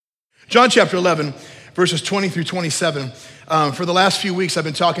John chapter 11, verses 20 through 27. For the last few weeks, I've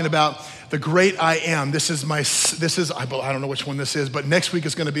been talking about the great I am. I don't know which one this is, but next week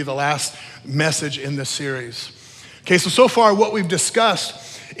is going to be the last message in this series. Okay, so far what we've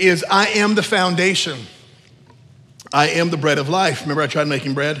discussed is I am the foundation. I am the bread of life. Remember I tried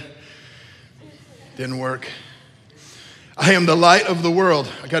making bread? Didn't work. I am the light of the world.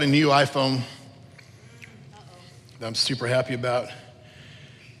 I got a new iPhone that I'm super happy about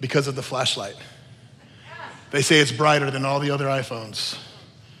because of the flashlight. They say it's brighter than all the other iPhones.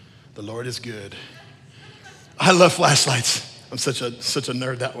 The Lord is good. I love flashlights. I'm such a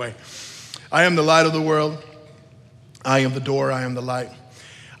nerd that way. I am the light of the world. I am the door. I am the light.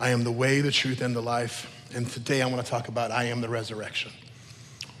 I am the way, the truth, and the life. And today I want to talk about I am the resurrection.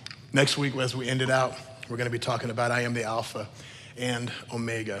 Next week, as we end it out, we're going to be talking about I am the Alpha and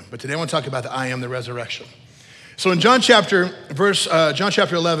Omega. But today I want to talk about the I am the resurrection. So in John chapter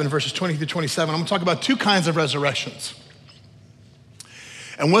 11, verses 20 through 27, I'm going to talk about two kinds of resurrections.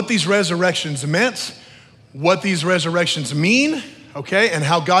 And what these resurrections meant, what these resurrections mean, okay, and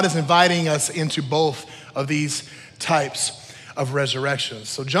how God is inviting us into both of these types of resurrections.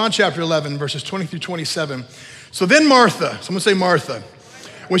 So John chapter 11, verses 20 through 27. So then Martha, someone say Martha,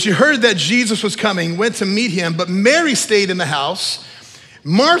 when she heard that Jesus was coming, went to meet him, but Mary stayed in the house.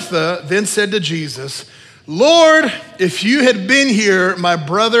 Martha then said to Jesus, Lord, if you had been here, my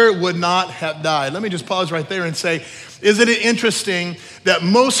brother would not have died. Let me just pause right there and say, isn't it interesting that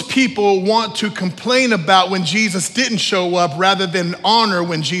most people want to complain about when Jesus didn't show up rather than honor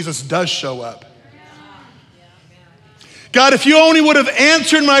when Jesus does show up? God, if you only would have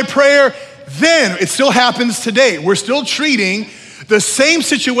answered my prayer then, it still happens today. We're still treating the same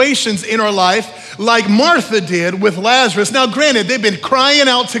situations in our life like Martha did with Lazarus. Now, granted, they've been crying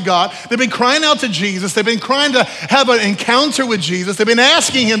out to God. They've been crying out to Jesus. They've been crying to have an encounter with Jesus. They've been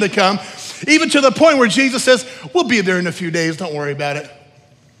asking him to come, even to the point where Jesus says, we'll be there in a few days. Don't worry about it.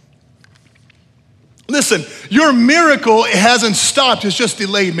 Listen, your miracle hasn't stopped. It's just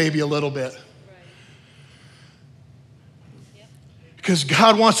delayed maybe a little bit. Because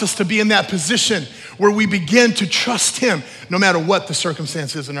God wants us to be in that position where we begin to trust him no matter what the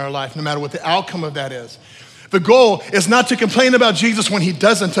circumstance is in our life, no matter what the outcome of that is. The goal is not to complain about Jesus when he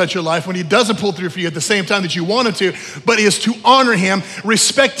doesn't touch your life, when he doesn't pull through for you at the same time that you wanted to, but is to honor him,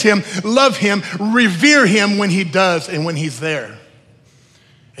 respect him, love him, revere him when he does and when he's there.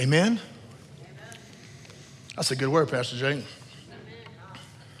 Amen? That's a good word, Pastor Jake.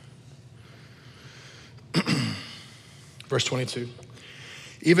 Verse 22.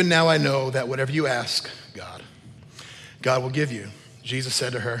 Even now I know that whatever you ask God will give you. Jesus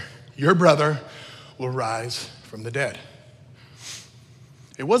said to her, your brother will rise from the dead.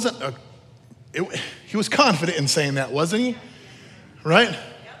 He was confident in saying that, wasn't he? Right?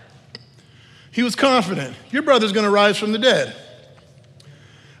 He was confident. Your brother's going to rise from the dead.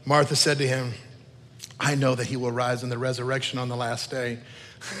 Martha said to him, I know that he will rise in the resurrection on the last day.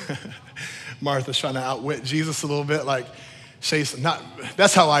 Martha's trying to outwit Jesus a little bit, like,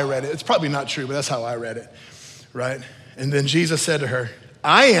 that's how I read it. It's probably not true, but that's how I read it, right? And then Jesus said to her,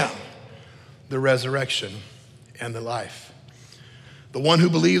 I am the resurrection and the life. The one who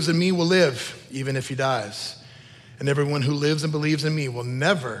believes in me will live even if he dies. And everyone who lives and believes in me will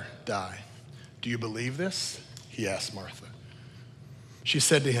never die. Do you believe this? He asked Martha. She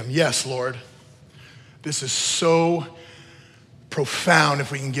said to him, yes, Lord. This is so profound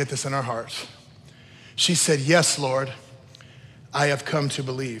if we can get this in our hearts. She said, yes, Lord. I have come to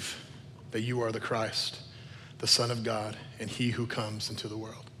believe that you are the Christ, the Son of God, and he who comes into the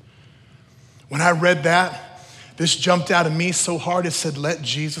world. When I read that, this jumped out at me so hard, it said, let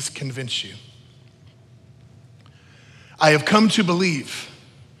Jesus convince you. I have come to believe.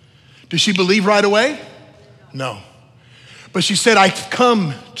 Did she believe right away? No. But she said, I've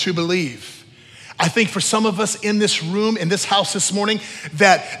come to believe. I think for some of us in this room, in this house this morning,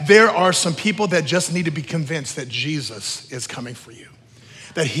 that there are some people that just need to be convinced that Jesus is coming for you.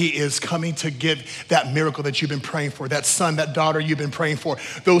 That he is coming to give that miracle that you've been praying for, that son, that daughter you've been praying for,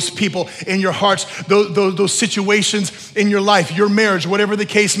 those people in your hearts, those situations in your life, your marriage, whatever the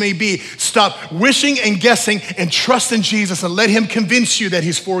case may be. Stop wishing and guessing and trust in Jesus and let him convince you that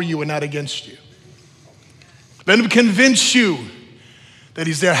he's for you and not against you. Let him convince you that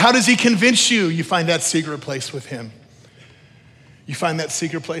he's there. How does he convince you? You find that secret place with him. You find that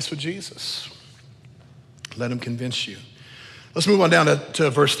secret place with Jesus. Let him convince you. Let's move on down to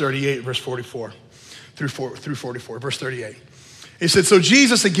verse 38, verse 44 through 44. Verse 38. He said, so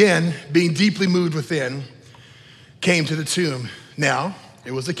Jesus again, being deeply moved within, came to the tomb. Now,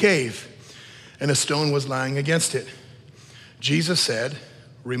 it was a cave, and a stone was lying against it. Jesus said,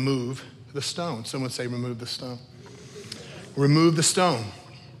 remove the stone. Someone say, remove the stone. Remove the stone.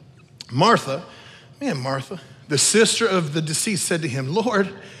 Martha, the sister of the deceased, said to him, Lord,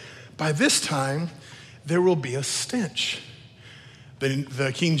 by this time there will be a stench.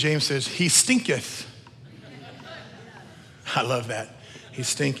 The King James says, he stinketh. I love that. He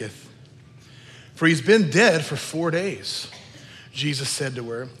stinketh. For he's been dead for 4 days. Jesus said to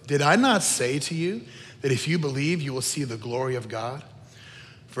her, did I not say to you that if you believe, you will see the glory of God?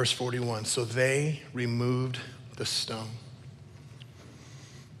 Verse 41, so they removed the stone.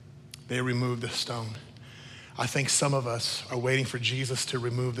 They removed the stone. I think some of us are waiting for Jesus to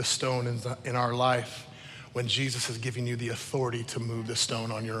remove the stone in our life when Jesus is giving you the authority to move the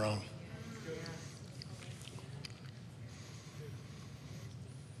stone on your own.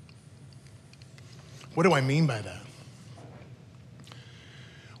 What do I mean by that?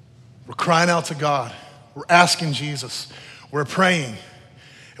 We're crying out to God. We're asking Jesus. We're praying.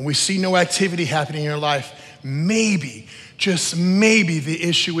 And we see no activity happening in your life. Maybe, just maybe the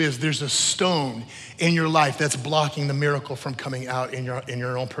issue is there's a stone in your life that's blocking the miracle from coming out in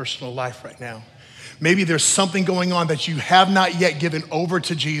your own personal life right now. Maybe there's something going on that you have not yet given over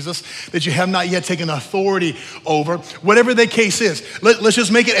to Jesus, that you have not yet taken authority over. Whatever the case is, let's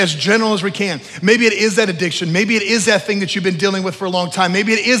just make it as general as we can. Maybe it is that addiction. Maybe it is that thing that you've been dealing with for a long time.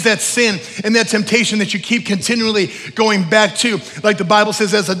 Maybe it is that sin and that temptation that you keep continually going back to. Like the Bible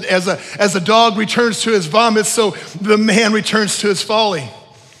says, as a dog returns to his vomit, so the man returns to his folly.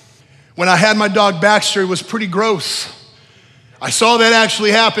 When I had my dog Baxter, it was pretty gross. I saw that actually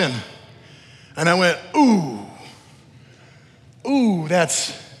happen. And I went, ooh,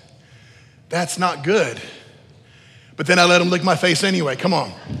 that's not good. But then I let him lick my face anyway, come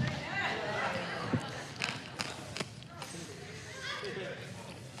on.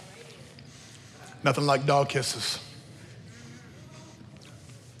 Nothing like dog kisses.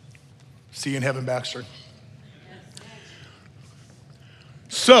 See you in heaven, Baxter.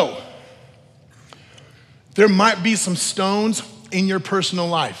 So, there might be some stones in your personal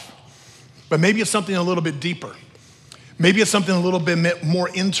life. But maybe it's something a little bit deeper. Maybe it's something a little bit more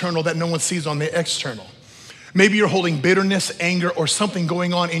internal that no one sees on the external. Maybe you're holding bitterness, anger, or something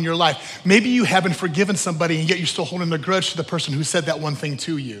going on in your life. Maybe you haven't forgiven somebody and yet you're still holding a grudge to the person who said that one thing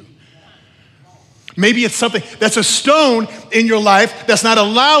to you. Maybe it's something that's a stone in your life that's not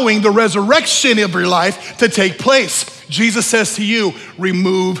allowing the resurrection of your life to take place. Jesus says to you,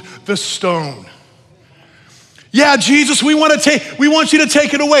 remove the stone. Yeah, Jesus, we want you to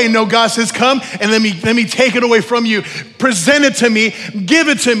take it away. No, God says, come and let me take it away from you. Present it to me, give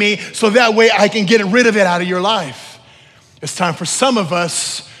it to me, so that way I can get rid of it out of your life. It's time for some of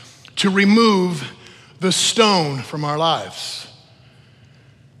us to remove the stone from our lives.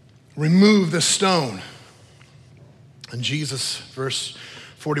 Remove the stone. And Jesus, verse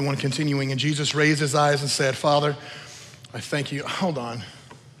 41 continuing, and Jesus raised his eyes and said, Father, I thank you. Hold on.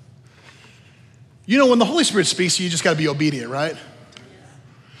 You know, when the Holy Spirit speaks to you, you just got to be obedient, right?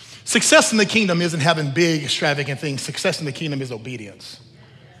 Success in the kingdom isn't having big, extravagant things. Success in the kingdom is obedience.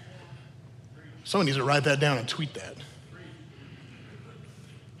 Someone needs to write that down and tweet that.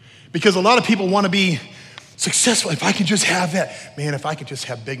 Because a lot of people want to be successful. If I could just have that. Man, if I could just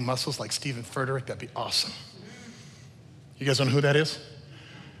have big muscles like Stephen Furtick, that'd be awesome. You guys know who that is?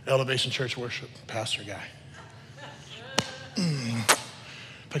 Elevation Church Worship, pastor guy.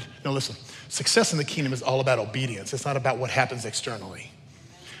 But no, listen. Success in the kingdom is all about obedience. It's not about what happens externally.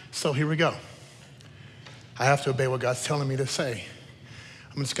 So here we go. I have to obey what God's telling me to say.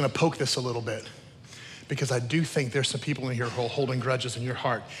 I'm just going to poke this a little bit because I do think there's some people in here who are holding grudges in your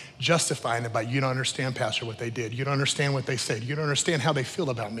heart, justifying it by, you don't understand, Pastor, what they did. You don't understand what they said. You don't understand how they feel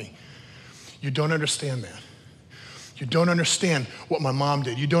about me. You don't understand that. You don't understand what my mom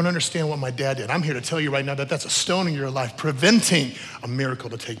did. You don't understand what my dad did. I'm here to tell you right now that that's a stone in your life preventing a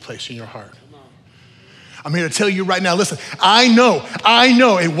miracle to take place in your heart. I'm here to tell you right now, listen, I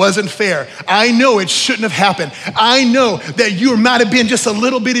know it wasn't fair. I know it shouldn't have happened. I know that you might have been just a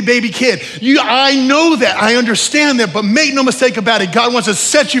little bitty baby kid. I know that, I understand that, but make no mistake about it. God wants to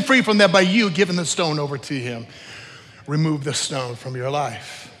set you free from that by you giving the stone over to him. Remove the stone from your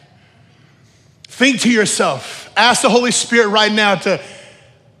life. Think to yourself, ask the Holy Spirit right now to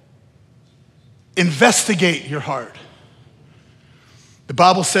investigate your heart. The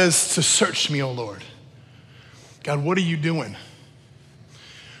Bible says to search me, O Lord. God, what are you doing?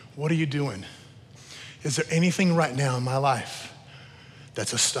 What are you doing? Is there anything right now in my life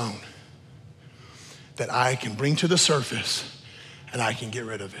that's a stone that I can bring to the surface and I can get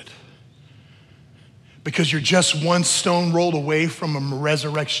rid of it? Because you're just one stone rolled away from a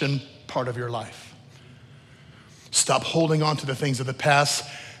resurrection part of your life. Stop holding on to the things of the past.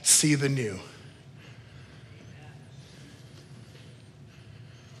 See the new.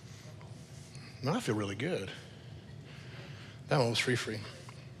 No, I feel really good. That one was free.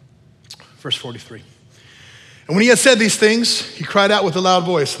 Verse 43. And when he had said these things, he cried out with a loud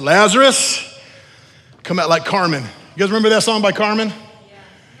voice, Lazarus, come out. Like Carmen. You guys remember that song by Carmen? Yeah.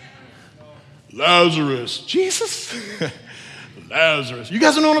 Lazarus. Jesus. Lazarus. You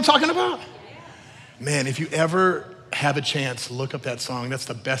guys know what I'm talking about? Man, if you ever have a chance, look up that song. That's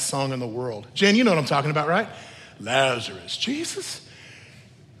the best song in the world. Jen, you know what I'm talking about, right? Lazarus. Jesus.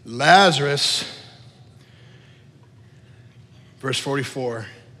 Lazarus, verse 44,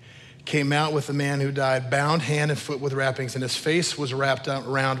 came out with the man who died, bound hand and foot with wrappings, and his face was wrapped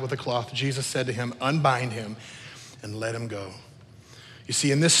around with a cloth. Jesus said to him, unbind him and let him go. You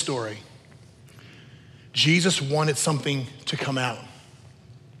see, in this story, Jesus wanted something to come out.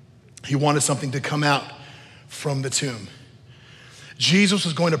 He wanted something to come out from the tomb. Jesus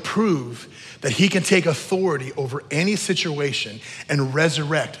was going to prove that he can take authority over any situation and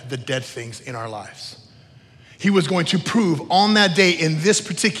resurrect the dead things in our lives. He was going to prove on that day in this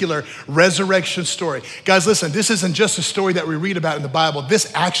particular resurrection story. Guys, listen, this isn't just a story that we read about in the Bible.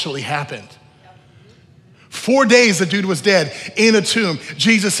 This actually happened. 4 days the dude was dead in a tomb.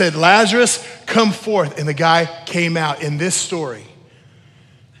 Jesus said, Lazarus, come forth. And the guy came out. In this story,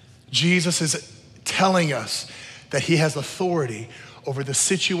 Jesus is telling us that he has authority over the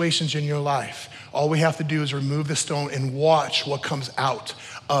situations in your life. All we have to do is remove the stone and watch what comes out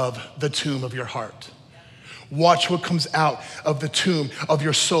of the tomb of your heart. Watch what comes out of the tomb of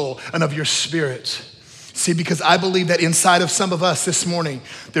your soul and of your spirit. See, because I believe that inside of some of us this morning,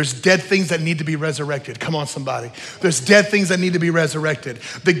 there's dead things that need to be resurrected. Come on, somebody. There's dead things that need to be resurrected.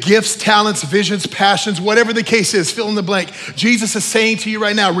 The gifts, talents, visions, passions, whatever the case is, fill in the blank. Jesus is saying to you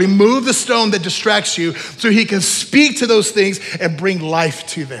right now, remove the stone that distracts you so he can speak to those things and bring life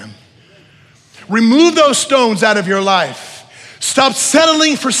to them. Remove those stones out of your life. Stop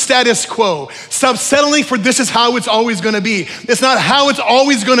settling for status quo. Stop settling for this is how it's always gonna be. It's not how it's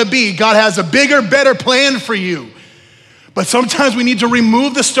always gonna be. God has a bigger, better plan for you. But sometimes we need to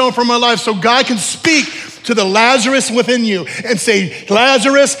remove the stone from our life so God can speak to the Lazarus within you and say,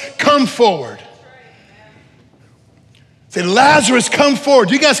 Lazarus, come forward. Say, Lazarus, come forward.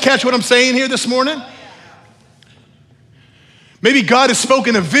 Do you guys catch what I'm saying here this morning? Maybe God has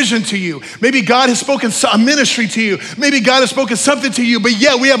spoken a vision to you. Maybe God has spoken a ministry to you. Maybe God has spoken something to you, but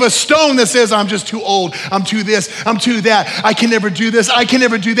yet we have a stone that says, I'm just too old. I'm too this. I'm too that. I can never do this. I can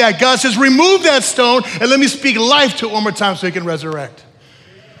never do that. God says, remove that stone and let me speak life to it one more time so he can resurrect.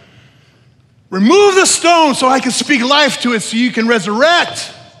 Remove the stone so I can speak life to it so you can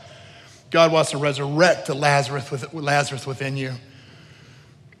resurrect. God wants to resurrect the Lazarus within you.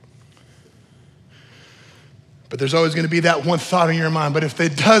 But there's always going to be that one thought in your mind. But if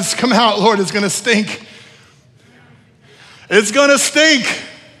it does come out, Lord, it's going to stink. It's going to stink.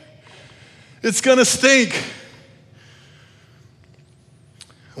 It's going to stink.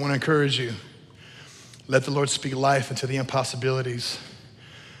 I want to encourage you. Let the Lord speak life into the impossibilities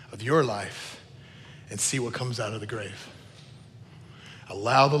of your life and see what comes out of the grave.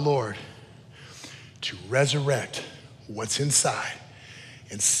 Allow the Lord to resurrect what's inside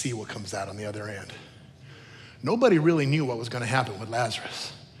and see what comes out on the other end. Nobody really knew what was going to happen with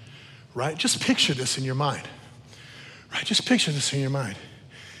Lazarus, right? Just picture this in your mind, right? Just picture this in your mind.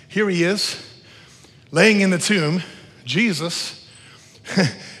 Here he is, laying in the tomb, Jesus.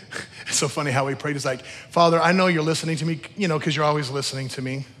 It's so funny how he prayed. He's like, Father, I know you're listening to me, because you're always listening to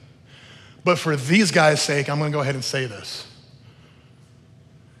me. But for these guys' sake, I'm going to go ahead and say this.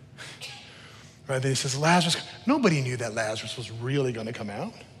 Right? Then he says, Lazarus, nobody knew that Lazarus was really going to come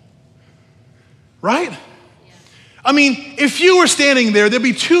out, right? I mean, if you were standing there, there'd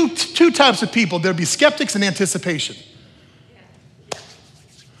be two types of people. There'd be skeptics and anticipation.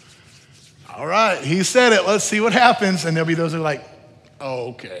 All right, he said it. Let's see what happens. And there'll be those who are like, oh,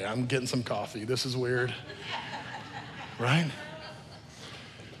 okay, I'm getting some coffee. This is weird, right?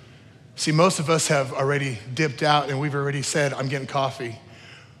 See, most of us have already dipped out and we've already said, I'm getting coffee.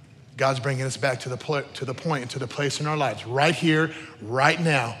 God's bringing us back to the point and to the place in our lives right here, right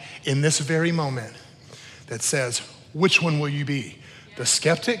now, in this very moment. That says, which one will you be? The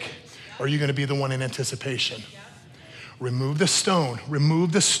skeptic, or are you going to be the one in anticipation? Remove the stone,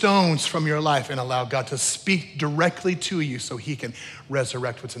 remove the stones from your life and allow God to speak directly to you so he can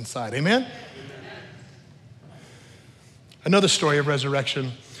resurrect what's inside. Amen? Another story of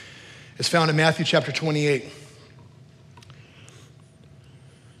resurrection is found in Matthew chapter 28.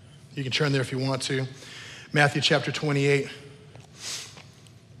 You can turn there if you want to. Matthew chapter 28.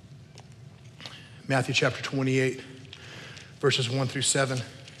 Matthew chapter 28, verses 1 through 7.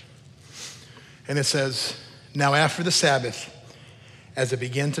 And it says, "Now after the Sabbath, as it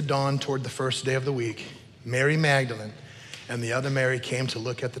began to dawn toward the first day of the week, Mary Magdalene and the other Mary came to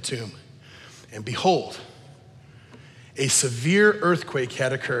look at the tomb. And behold, a severe earthquake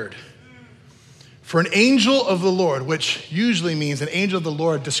had occurred. For an angel of the Lord," which usually means, an angel of the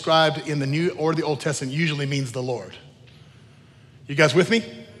Lord described in the New or the Old Testament usually means the Lord. You guys with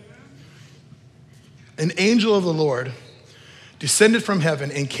me? An angel of the Lord descended from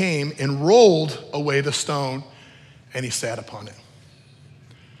heaven and came and rolled away the stone, and he sat upon it.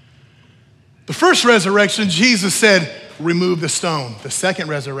 The first resurrection, Jesus said, "Remove the stone." The second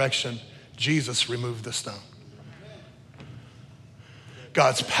resurrection, Jesus removed the stone.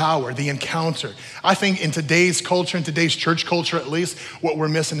 God's power, the encounter. I think in today's culture, in today's church culture at least, what we're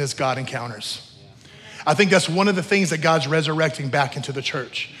missing is God encounters. I think that's one of the things that God's resurrecting back into the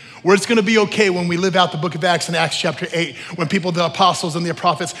church. Where it's gonna be okay when we live out the book of Acts in Acts chapter 8, when people, the apostles and the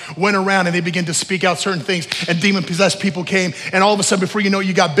prophets went around and they began to speak out certain things and demon-possessed people came, and all of a sudden, before you know it,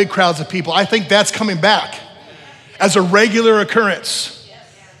 you got big crowds of people. I think that's coming back as a regular occurrence,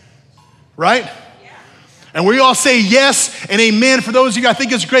 right? And we all say yes and amen for those of you. I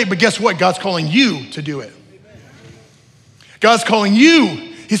think it's great, but guess what? God's calling you to do it. God's calling you.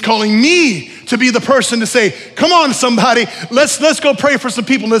 He's calling me to be the person to say, "Come on, somebody, let's go pray for some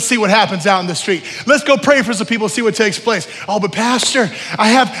people. Let's see what happens out in the street. Let's go pray for some people, see what takes place." "Oh, but Pastor,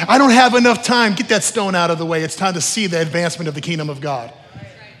 I don't have enough time." Get that stone out of the way. It's time to see the advancement of the kingdom of God.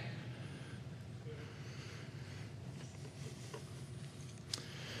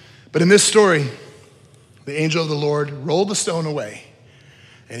 But in this story, the angel of the Lord rolled the stone away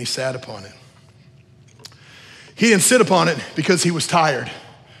and he sat upon it. He didn't sit upon it because he was tired.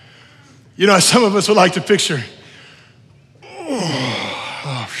 You know, some of us would like to picture,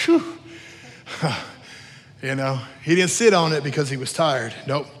 you know, he didn't sit on it because he was tired.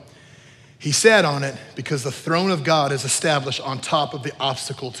 Nope. He sat on it because the throne of God is established on top of the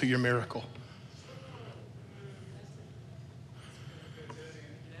obstacle to your miracle.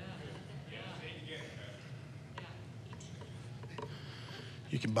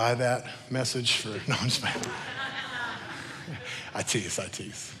 You can buy that message for, no, I'm just kidding. I tease.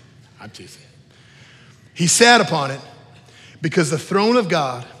 I'm teasing. He sat upon it because the throne of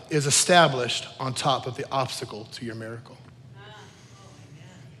God is established on top of the obstacle to your miracle.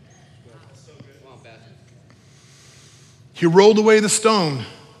 He rolled away the stone,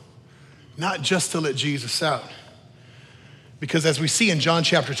 not just to let Jesus out. Because as we see in John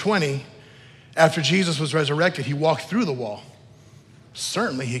chapter 20, after Jesus was resurrected, he walked through the wall.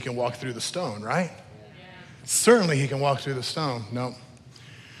 Certainly he can walk through the stone, right? Yeah. Certainly he can walk through the stone. No.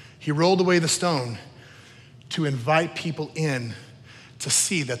 He rolled away the stone to invite people in to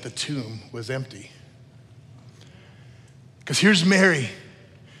see that the tomb was empty. Because here's Mary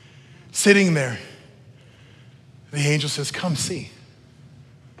sitting there. The angel says, "Come see.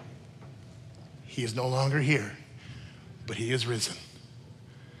 He is no longer here, but he is risen."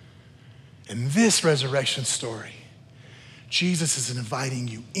 In this resurrection story, Jesus is inviting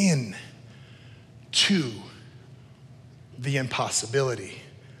you in to the impossibility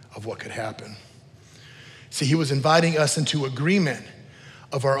of what could happen. See, he was inviting us into agreement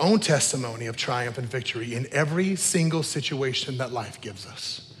of our own testimony of triumph and victory in every single situation that life gives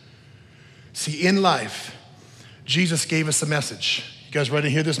us. See, in life, Jesus gave us a message. You guys ready to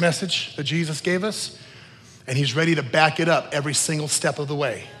hear this message that Jesus gave us? And he's ready to back it up every single step of the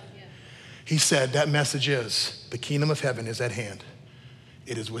way. He said that message is, the kingdom of heaven is at hand.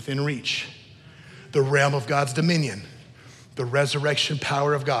 It is within reach. The realm of God's dominion, the resurrection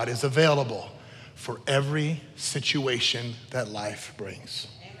power of God is available for every situation that life brings.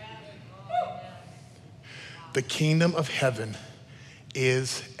 Amen. The kingdom of heaven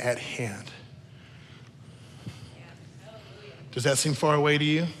is at hand. Does that seem far away to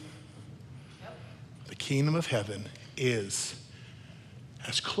you? The kingdom of heaven is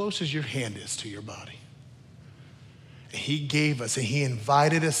as close as your hand is to your body. He gave us and he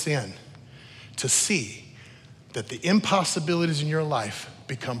invited us in to see that the impossibilities in your life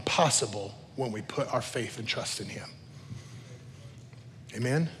become possible when we put our faith and trust in him.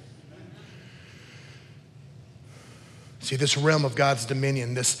 Amen? See, this realm of God's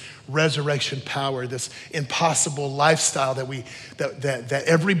dominion, this resurrection power, this impossible lifestyle that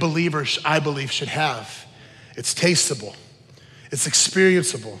every believer, I believe, should have. It's tasteable. It's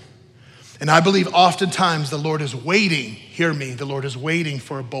experienceable. And I believe oftentimes the Lord is waiting, hear me, the Lord is waiting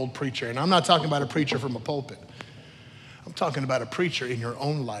for a bold preacher. And I'm not talking about a preacher from a pulpit. I'm talking about a preacher in your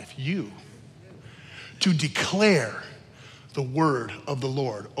own life, you, to declare the word of the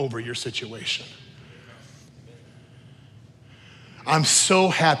Lord over your situation. I'm so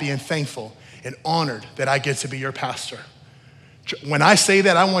happy and thankful and honored that I get to be your pastor. When I say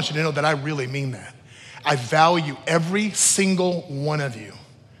that, I want you to know that I really mean that. I value every single one of you.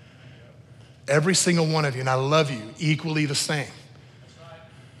 Every single one of you, and I love you equally the same.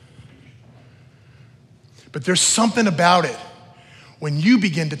 But there's something about it when you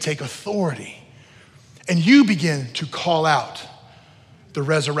begin to take authority and you begin to call out the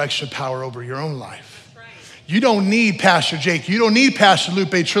resurrection power over your own life. You don't need Pastor Jake. You don't need Pastor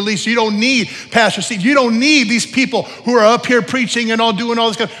Lupe Trelease. You don't need Pastor Steve. You don't need these people who are up here preaching and all doing all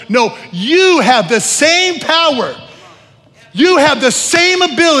this stuff. No, you have the same power. You have the same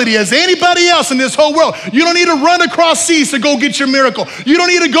ability as anybody else in this whole world. You don't need to run across seas to go get your miracle. You don't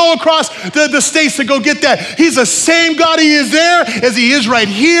need to go across the states to go get that. He's the same God he is there as he is right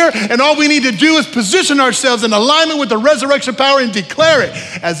here. And all we need to do is position ourselves in alignment with the resurrection power and declare it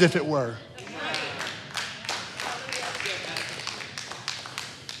as if it were.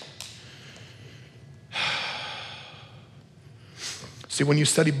 See, when you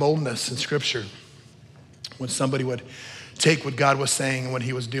study boldness in Scripture, when somebody would take what God was saying and what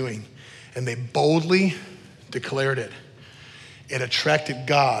he was doing, and they boldly declared it, it attracted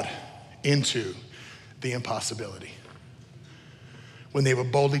God into the impossibility. When they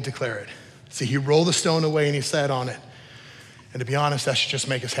would boldly declare it. See, he rolled the stone away and he sat on it. And to be honest, that should just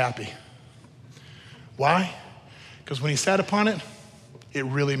make us happy. Why? Because when he sat upon it, it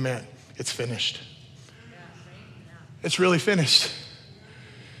really meant it's finished. It's really finished.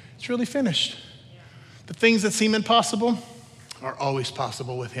 It's really finished. The things that seem impossible are always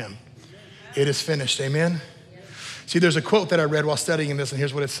possible with him. It is finished, amen? See, there's a quote that I read while studying this, and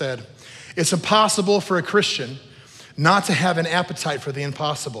here's what it said. It's impossible for a Christian not to have an appetite for the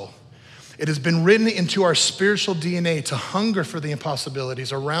impossible. It has been written into our spiritual DNA to hunger for the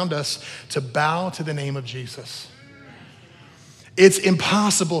impossibilities around us, to bow to the name of Jesus. It's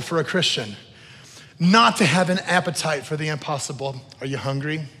impossible for a Christian not to have an appetite for the impossible. Are you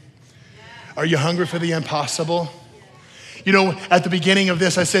hungry? Are you hungry for the impossible? You know, at the beginning of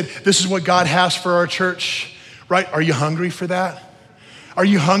this, I said, this is what God has for our church, right? Are you hungry for that? Are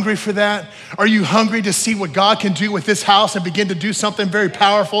you hungry for that? Are you hungry to see what God can do with this house and begin to do something very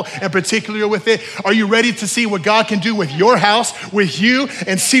powerful and particular with it? Are you ready to see what God can do with your house, with you,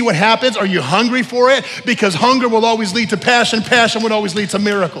 and see what happens? Are you hungry for it? Because hunger will always lead to passion. Passion will always lead to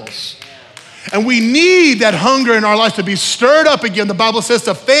miracles. And we need that hunger in our life to be stirred up again. The Bible says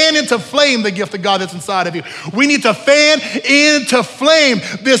to fan into flame the gift of God that's inside of you. We need to fan into flame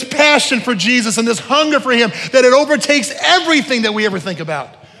this passion for Jesus and this hunger for him, that it overtakes everything that we ever think about.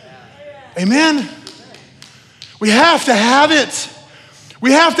 Amen? We have to have it.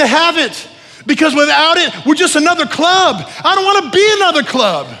 We have to have it. Because without it, we're just another club. I don't want to be another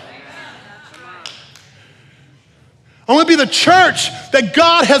club. I want to be the church that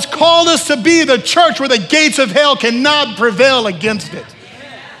God has called us to be, the church where the gates of hell cannot prevail against it.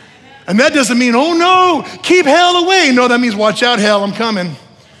 And that doesn't mean, oh no, keep hell away. No, that means watch out, hell, I'm coming.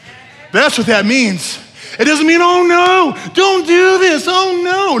 That's what that means. It doesn't mean, oh no, don't do this, oh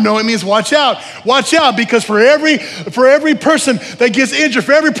no. No, it means watch out, because for every person that gets injured,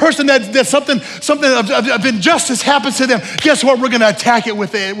 for every person that something of injustice happens to them, guess what? We're going to attack it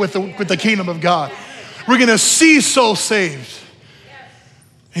with the kingdom of God. We're going to see souls saved.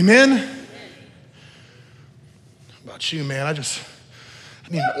 Amen? How about you, man? I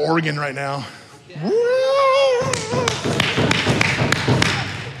need an organ right now.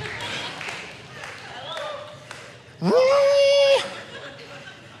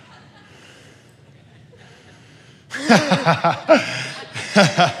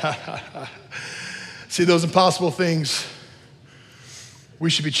 See, those impossible things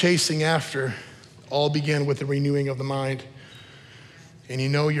we should be chasing after all begin with the renewing of the mind. And you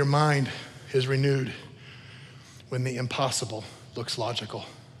know your mind is renewed when the impossible looks logical.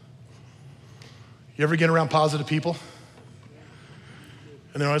 You ever get around positive people?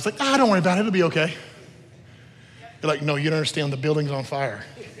 And they're always like, don't worry about it, it'll be okay. You're like, no, you don't understand, the building's on fire.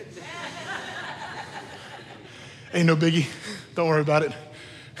 Ain't no biggie, don't worry about it.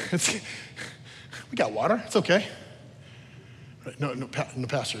 We got water, it's okay. No,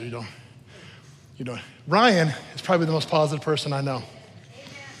 Pastor, you don't. Ryan is probably the most positive person I know.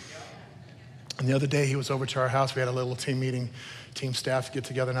 And the other day he was over to our house. We had a little team meeting, team staff get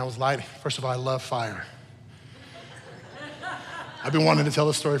together, and I was lighting. First of all, I love fire. I've been wanting to tell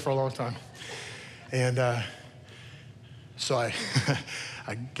this story for a long time. And so I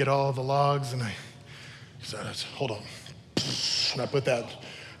get all the logs and I said, hold on. And I put that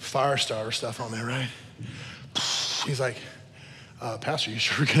fire starter stuff on there, right? He's like, Pastor, you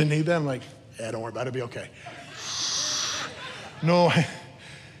sure we're gonna need that? I'm like, yeah, don't worry about it, it'll be okay. No,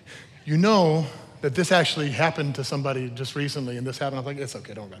 you know that this actually happened to somebody just recently, and this happened. I'm like, it's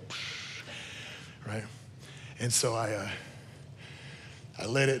okay, don't worry about it. Right? And so I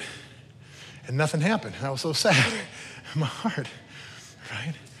let it, and nothing happened. I was so sad in my heart,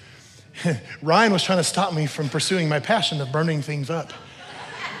 right? Ryan was trying to stop me from pursuing my passion of burning things up.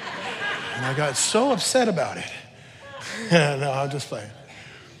 And I got so upset about it. No, I'm just playing.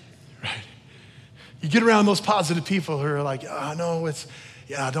 Right? You get around those positive people who are like, oh, no,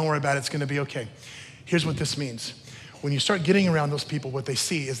 don't worry about it. It's going to be okay. Here's what this means. When you start getting around those people, what they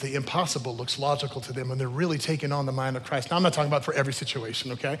see is the impossible looks logical to them, and they're really taking on the mind of Christ. Now, I'm not talking about for every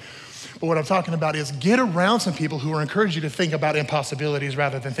situation, okay? But what I'm talking about is get around some people who are encourage you to think about impossibilities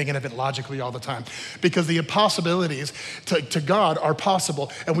rather than thinking of it logically all the time. Because the impossibilities to God are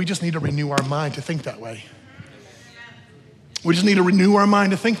possible, and we just need to renew our mind to think that way. We just need to renew our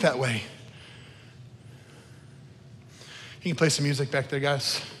mind to think that way. You can play some music back there,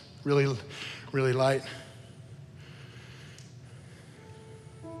 guys. Really, really light.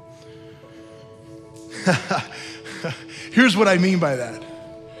 Here's what I mean by that.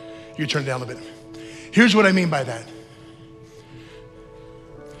 You turn it down a bit. Here's what I mean by that.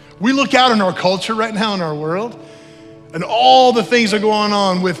 We look out in our culture right now, in our world, and all the things are going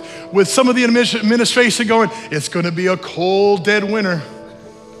on with some of the administration going, it's going to be a cold, dead winter.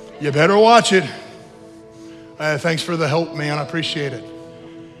 You better watch it. Thanks for the help, man. I appreciate it.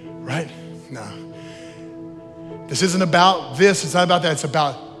 Right? No. This isn't about this. It's not about that. It's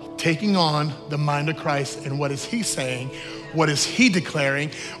about taking on the mind of Christ and what is he saying? What is he declaring?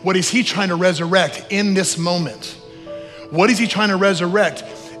 What is he trying to resurrect in this moment? What is he trying to resurrect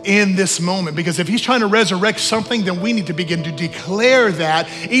in this moment? Because if he's trying to resurrect something, then we need to begin to declare that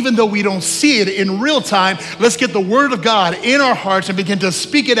even though we don't see it in real time. Let's get the word of God in our hearts and begin to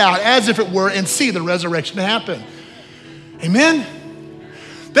speak it out as if it were and see the resurrection happen. Amen?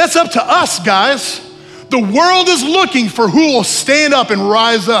 That's up to us, guys. The world is looking for who will stand up and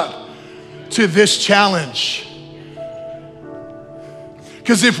rise up to this challenge.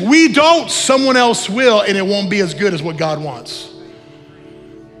 Because if we don't, someone else will, and it won't be as good as what God wants.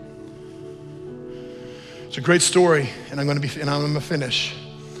 It's a great story, and I'm going to finish.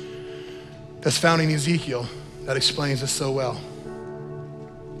 That's found in Ezekiel that explains this so well.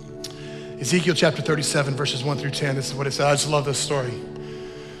 Ezekiel chapter 37, verses 1 through 10. This is what it says. I just love this story.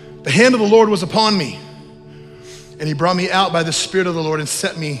 The hand of the Lord was upon me, and he brought me out by the Spirit of the Lord and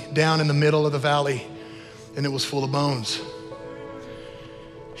set me down in the middle of the valley, and it was full of bones.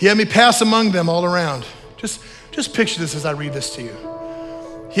 He had me pass among them all around. Just picture this as I read this to you.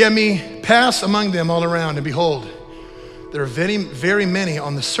 He had me pass among them all around, and behold, there were very, very many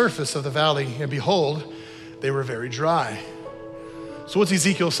on the surface of the valley, and behold, they were very dry. So what's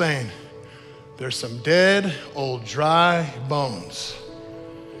Ezekiel saying? There's some dead, old, dry bones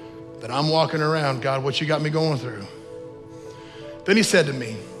that I'm walking around. God, what you got me going through? Then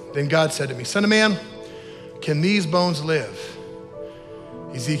God said to me, Son of man, can these bones live?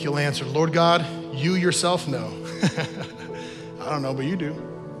 Ezekiel answered, Lord God, you yourself know. I don't know, but you do.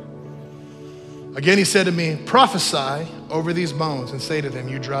 Again, he said to me, prophesy over these bones and say to them,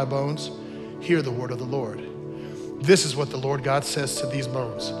 you dry bones, hear the word of the Lord. This is what the Lord God says to these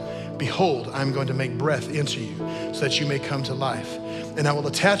bones. Behold, I'm going to make breath into you so that you may come to life. And I will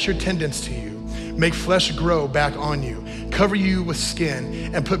attach your tendons to you, make flesh grow back on you, cover you with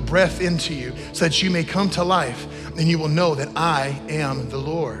skin, and put breath into you so that you may come to life. And you will know that I am the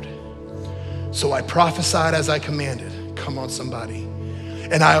Lord. So I prophesied as I commanded. Come on, somebody.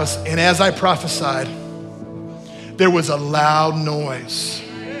 And as I prophesied, there was a loud noise.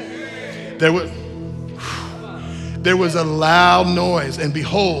 There was a loud noise, and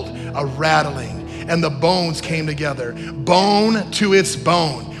behold, a rattling, and the bones came together, bone to its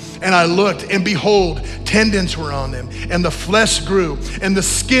bone. And I looked, and behold, tendons were on them, and the flesh grew, and the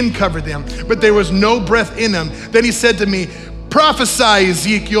skin covered them, but there was no breath in them. Then he said to me, prophesy,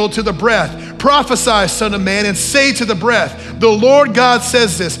 Ezekiel, to the breath. Prophesy, son of man, and say to the breath, the Lord God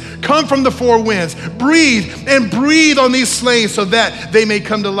says this, come from the four winds, breathe and breathe on these slain so that they may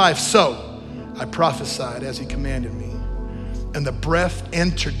come to life. So I prophesied as he commanded me, and the breath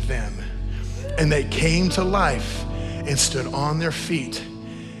entered them, and they came to life and stood on their feet,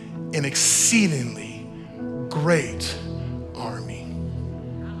 an exceedingly great army.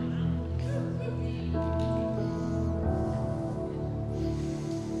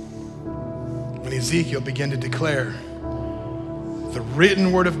 When Ezekiel began to declare the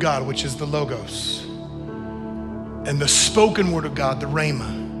written word of God, which is the Logos, and the spoken word of God, the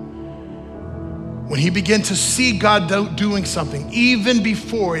Rhema, when he began to see God doing something even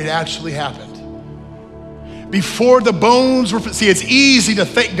before it actually happened, Before the bones were, see, it's easy to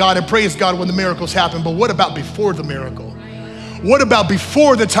thank God and praise God when the miracles happen, but what about before the miracle? What about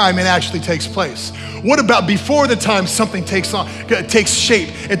before the time it actually takes place? What about before the time something takes shape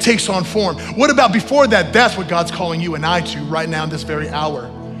and takes on form? What about before that? That's what God's calling you and I to right now in this very hour.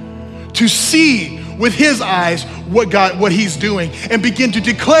 To see with his eyes what he's doing and begin to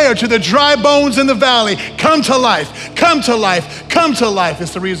declare to the dry bones in the valley, come to life, come to life, come to life.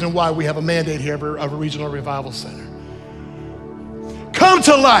 It's the reason why we have a mandate here of a regional revival center. Come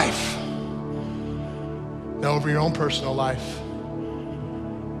to life. Now over your own personal life,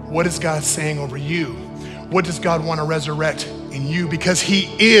 what is God saying over you? What does God want to resurrect in you? Because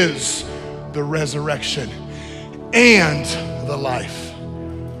he is the resurrection and the life.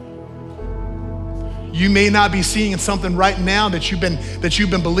 You may not be seeing something right now that you've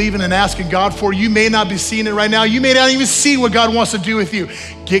been believing and asking God for. You may not be seeing it right now. You may not even see what God wants to do with you.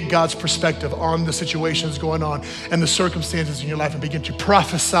 Get God's perspective on the situations going on and the circumstances in your life and begin to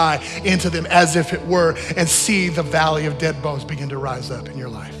prophesy into them as if it were, and see the valley of dead bones begin to rise up in your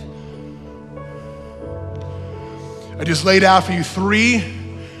life. I just laid out for you 3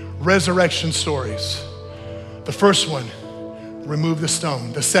 resurrection stories. The first one, remove the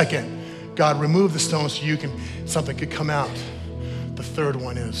stone. The second, God removed the stone so something could come out. The third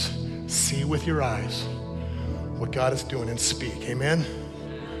one is see with your eyes what God is doing and speak. Amen?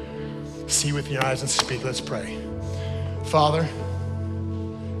 See with your eyes and speak. Let's pray. Father,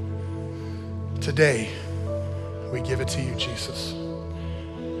 today we give it to you, Jesus.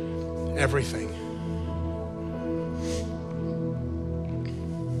 Everything.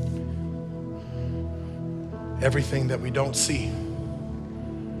 Everything that we don't see,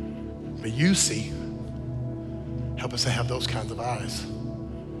 but you see. Help us to have those kinds of eyes.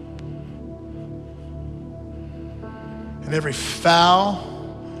 And every foul,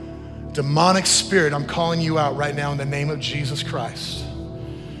 demonic spirit, I'm calling you out right now in the name of Jesus Christ.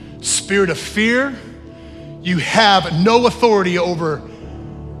 Spirit of fear, you have no authority over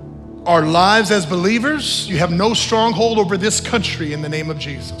our lives as believers. You have no stronghold over this country in the name of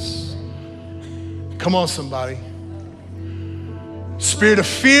Jesus. Come on, somebody. Spirit of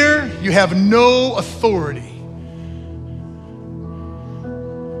fear, you have no authority.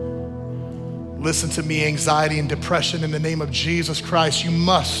 Listen to me, anxiety and depression, in the name of Jesus Christ, you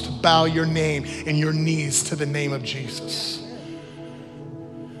must bow your name and your knees to the name of Jesus.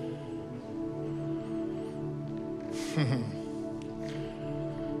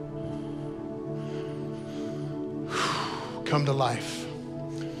 Come to life.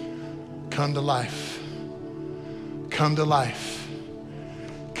 Come to life. Come to life.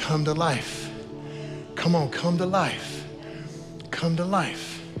 Come to life. Come on, come to life. Come to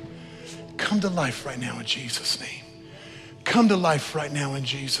life. Come to life right now in Jesus' name. Come to life right now in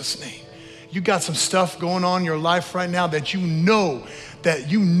Jesus' name. You got some stuff going on in your life right now that you know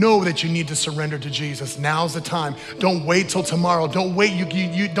that you need to surrender to Jesus. Now's the time. Don't wait till tomorrow. Don't wait.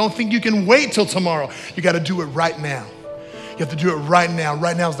 You don't think you can wait till tomorrow. You got to do it right now. You have to do it right now.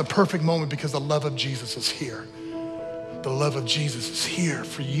 Right now is the perfect moment because the love of Jesus is here. The love of Jesus is here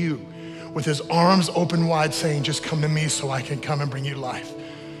for you with his arms open wide saying, just come to me so I can come and bring you life.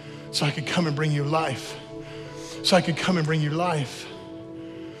 So I can come and bring you life. So I can come and bring you life.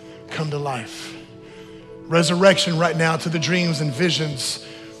 Come to life. Resurrection right now to the dreams and visions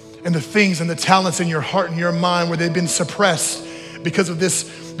and the things and the talents in your heart and your mind where they've been suppressed because of this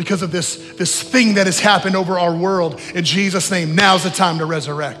thing that has happened over our world. In Jesus' name, now's the time to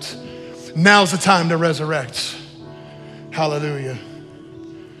resurrect. Now's the time to resurrect. Hallelujah.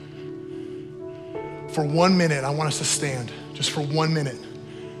 For 1 minute, I want us to stand, just for 1 minute.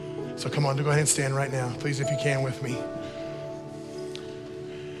 So come on, go ahead and stand right now, please, if you can with me.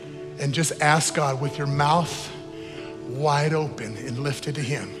 And just ask God with your mouth wide open and lifted to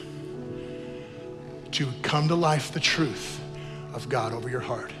him to come to life the truth of God over your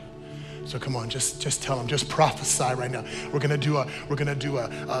heart. So come on, just tell him, just prophesy right now. We're gonna do a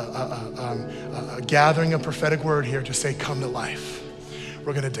gathering of prophetic word here. Just say, come to life.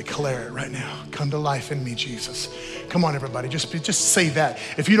 We're gonna declare it right now. Come to life in me, Jesus. Come on, everybody, just say that.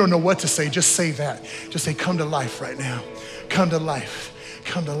 If you don't know what to say, just say that. Just say, come to life right now. Come to life.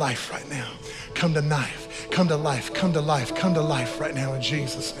 Come to life right now. Come to life. Come to life. Come to life. Come to life right now in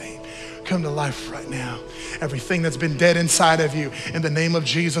Jesus' name. Come to life right now. Everything that's been dead inside of you, in the name of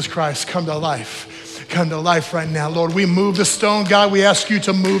Jesus Christ, come to life. Come to life right now. Lord, we move the stone. God, we ask you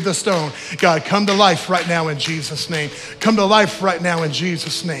to move the stone. God, come to life right now in Jesus' name. Come to life right now in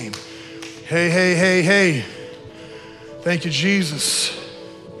Jesus' name. Hey, hey, hey, hey. Thank you, Jesus.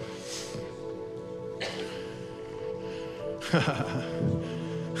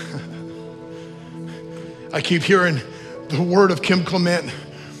 I keep hearing the word of Kim Clement,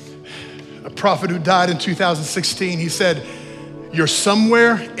 a prophet who died in 2016. He said, you're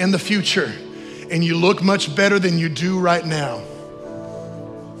somewhere in the future and you look much better than you do right now.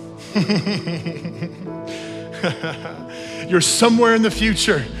 You're somewhere in the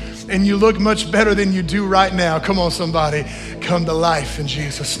future and you look much better than you do right now. Come on, somebody. Come to life in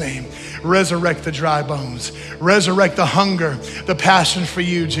Jesus' name. Resurrect the dry bones. Resurrect the hunger, the passion for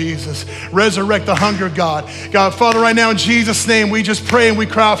you, Jesus. Resurrect the hunger, God. God, Father, right now in Jesus' name, we just pray and we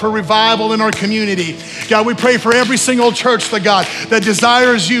cry out for revival in our community. God, we pray for every single church, God, that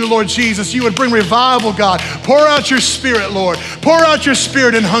desires you, Lord Jesus. You would bring revival, God. Pour out your spirit, Lord. Pour out your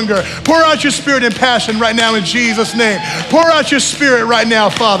spirit in hunger. Pour out your spirit in passion right now in Jesus' name. Pour out your spirit right now,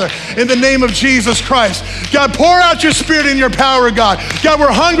 Father, in the name of Jesus Christ. God, pour out your spirit in your power, God. God,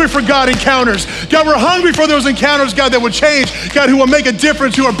 we're hungry for God encounters. God, we're hungry for those encounters, God, that will change, God, who will make a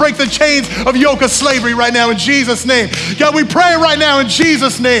difference, who will break the chains of yoke of slavery right now in Jesus' name. God, we pray right now in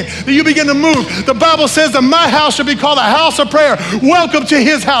Jesus' name that you begin to move. The Bible says that my house should be called a house of prayer. Welcome to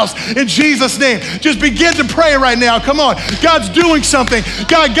his house in Jesus' name. Just begin to pray right now. Come on. God's doing something.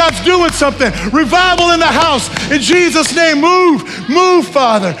 God, God's doing something. Revival in the house in Jesus' name. Move,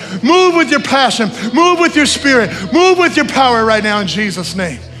 Father. Move with your passion. Move with your spirit. Move with your power right now in Jesus'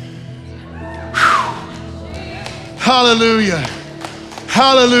 name. Hallelujah.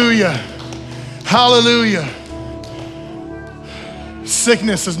 Hallelujah. Hallelujah.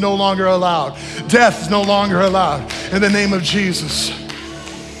 Sickness is no longer allowed. Death is no longer allowed in the name of Jesus.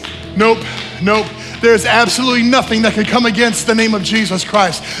 Nope. There's absolutely nothing that can come against the name of Jesus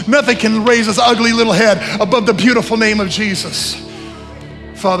Christ. Nothing can raise this ugly little head above the beautiful name of Jesus.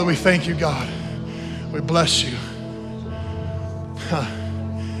 Father, we thank you, God. We bless you.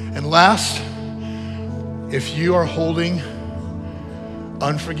 And last, if you are holding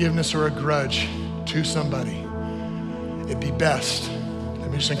unforgiveness or a grudge to somebody, it'd be best,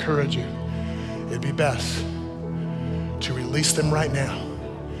 let me just encourage you, it'd be best to release them right now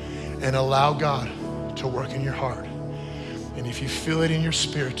and allow God to work in your heart. And if you feel it in your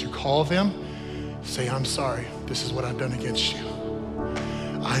spirit, to call them, say, I'm sorry, this is what I've done against you.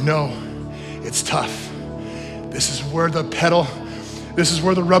 I know it's tough. This is where the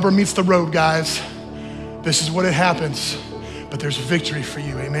rubber meets the road, guys. This is what it happens, but there's victory for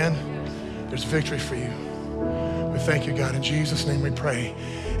you, amen? There's victory for you. We thank you, God. In Jesus' name we pray,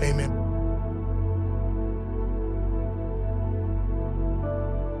 amen.